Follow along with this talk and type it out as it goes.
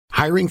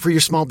Hiring for your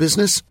small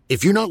business?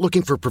 If you're not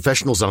looking for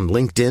professionals on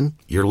LinkedIn,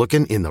 you're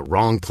looking in the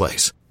wrong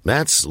place.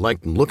 That's like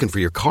looking for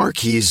your car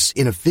keys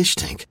in a fish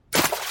tank.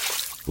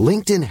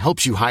 LinkedIn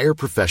helps you hire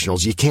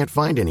professionals you can't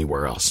find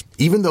anywhere else,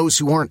 even those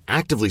who aren't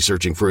actively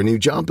searching for a new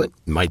job but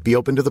might be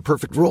open to the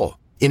perfect role.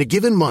 In a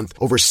given month,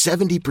 over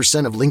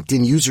 70% of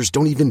LinkedIn users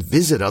don't even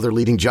visit other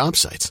leading job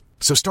sites.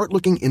 So start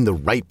looking in the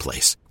right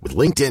place. With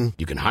LinkedIn,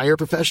 you can hire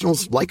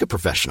professionals like a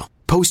professional.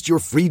 Post your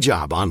free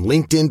job on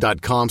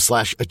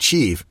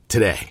linkedin.com/achieve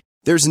today.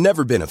 There's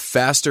never been a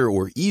faster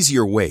or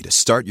easier way to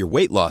start your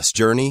weight loss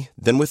journey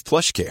than with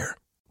PlushCare.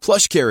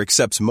 PlushCare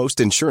accepts most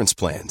insurance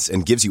plans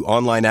and gives you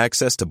online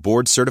access to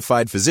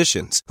board-certified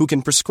physicians who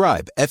can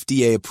prescribe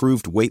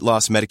FDA-approved weight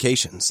loss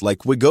medications like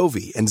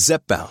Wegovy and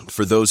Zepbound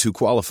for those who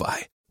qualify.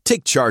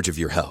 Take charge of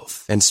your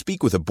health and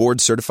speak with a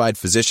board-certified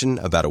physician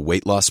about a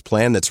weight loss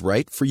plan that's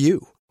right for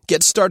you.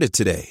 Get started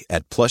today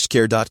at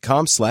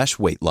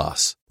plushcare.com/weight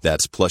loss.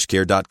 That's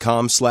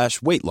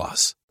plushcare.com/weight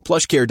loss.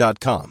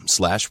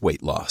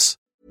 plushcare.com/weight loss.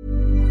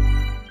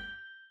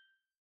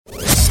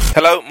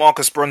 Hello,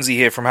 Marcus Bronzy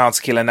here from How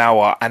to Kill an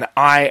Hour, and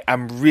I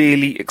am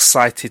really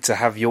excited to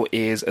have your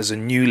ears as a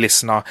new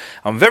listener.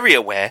 I'm very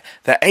aware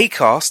that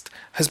Acast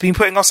has been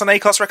putting us on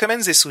Acast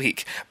Recommends this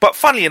week, but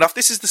funnily enough,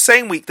 this is the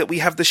same week that we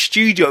have the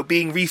studio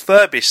being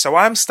refurbished, so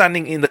I'm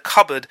standing in the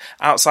cupboard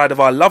outside of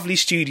our lovely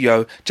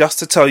studio just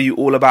to tell you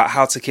all about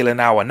How to Kill an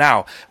Hour.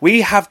 Now,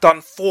 we have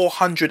done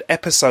 400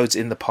 episodes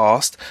in the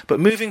past, but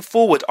moving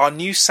forward, our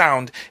new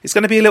sound is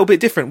going to be a little bit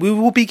different. We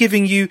will be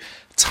giving you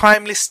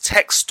Timeless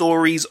Tech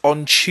Stories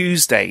on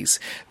Tuesdays,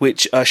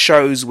 which are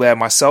shows where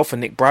myself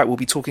and Nick Bright will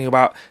be talking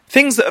about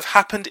things that have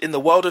happened in the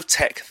world of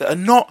tech that are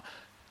not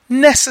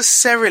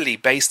necessarily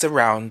based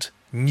around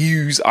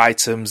news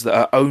items that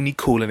are only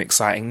cool and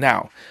exciting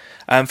now.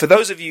 For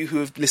those of you who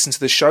have listened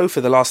to the show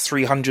for the last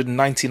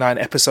 399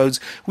 episodes,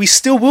 we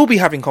still will be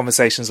having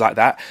conversations like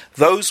that.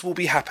 Those will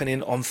be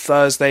happening on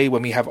Thursday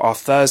when we have our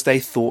Thursday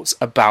Thoughts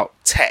About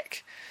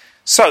Tech.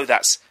 So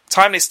that's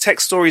Timeless Tech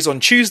Stories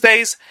on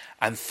Tuesdays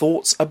and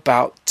Thoughts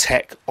About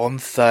Tech on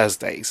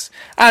Thursdays.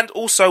 And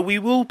also, we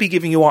will be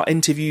giving you our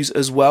interviews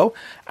as well,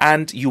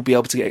 and you'll be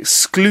able to get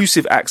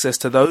exclusive access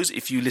to those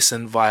if you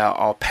listen via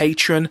our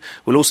Patreon.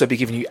 We'll also be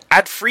giving you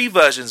ad-free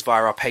versions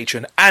via our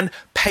Patreon and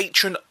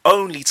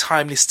Patreon-only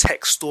Timeless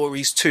Tech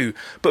Stories too.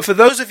 But for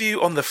those of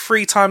you on the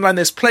free timeline,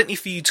 there's plenty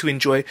for you to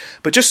enjoy.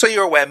 But just so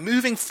you're aware,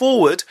 moving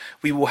forward,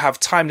 we will have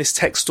Timeless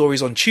Tech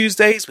Stories on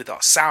Tuesdays with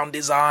our sound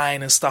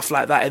design and stuff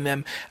like that in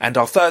them, and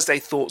our Thursday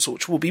Thoughts,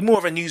 which will be more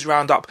of a news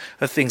roundup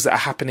of things that are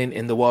happening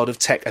in the world of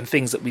tech and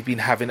things that we've been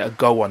having a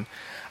go on.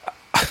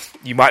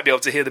 You might be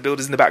able to hear the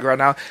builders in the background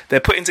now. They're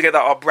putting together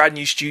our brand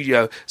new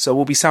studio, so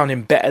we'll be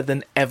sounding better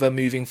than ever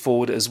moving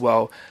forward as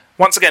well.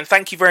 Once again,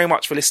 thank you very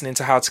much for listening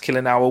to How to Kill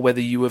an Hour, whether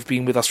you have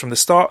been with us from the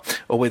start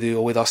or whether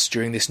you're with us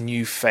during this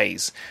new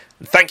phase.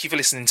 And thank you for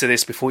listening to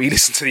this before you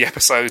listen to the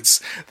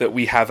episodes that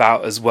we have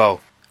out as well.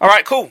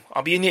 Alright, cool.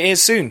 I'll be in your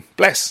ears soon.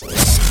 Bless.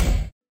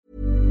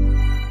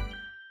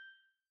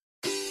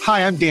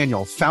 Hi, I'm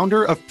Daniel,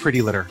 founder of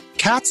Pretty Litter.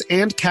 Cats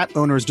and cat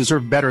owners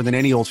deserve better than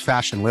any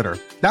old-fashioned litter.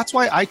 That's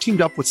why I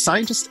teamed up with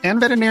scientists and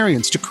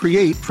veterinarians to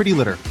create Pretty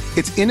Litter.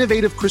 Its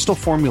innovative crystal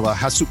formula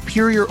has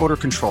superior odor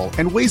control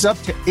and weighs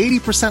up to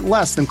 80%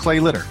 less than clay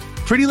litter.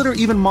 Pretty Litter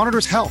even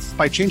monitors health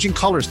by changing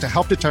colors to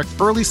help detect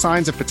early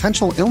signs of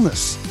potential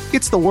illness.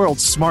 It's the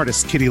world's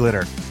smartest kitty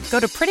litter. Go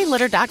to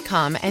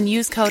prettylitter.com and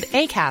use code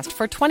ACAST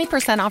for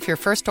 20% off your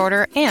first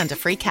order and a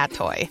free cat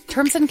toy.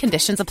 Terms and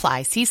conditions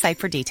apply. See site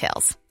for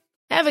details.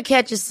 Ever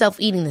catch yourself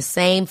eating the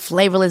same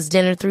flavorless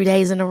dinner 3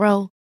 days in a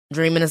row?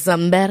 Dreaming of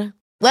something better?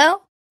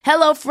 Well,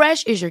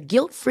 HelloFresh is your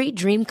guilt-free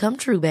dream come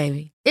true,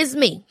 baby. It's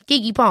me,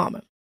 Keke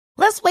Palmer.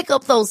 Let's wake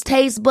up those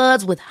taste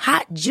buds with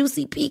hot,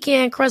 juicy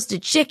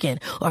pecan-crusted chicken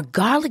or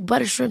garlic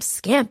butter shrimp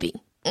scampi.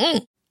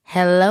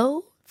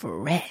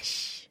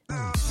 HelloFresh.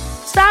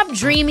 Stop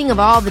dreaming of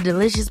all the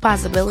delicious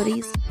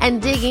possibilities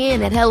and dig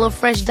in at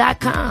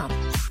HelloFresh.com.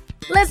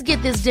 Let's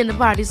get this dinner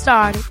party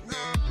started.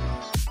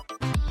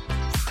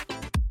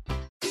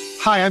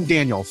 Hi, I'm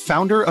Daniel,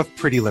 founder of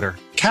Pretty Litter.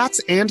 Cats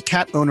and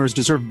cat owners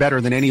deserve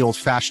better than any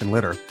old-fashioned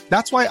litter.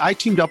 That's why I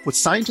teamed up with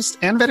scientists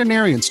and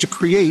veterinarians to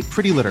create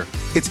Pretty Litter.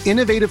 Its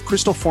innovative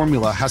crystal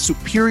formula has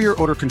superior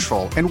odor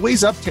control and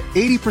weighs up to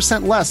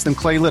 80% less than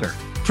clay litter.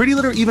 Pretty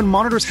Litter even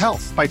monitors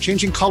health by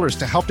changing colors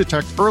to help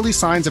detect early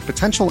signs of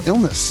potential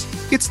illness.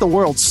 It's the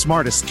world's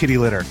smartest kitty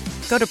litter.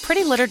 Go to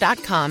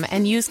prettylitter.com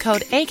and use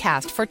code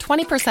ACAST for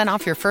 20%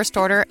 off your first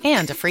order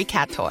and a free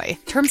cat toy.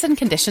 Terms and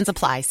conditions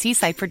apply. See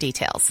site for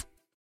details.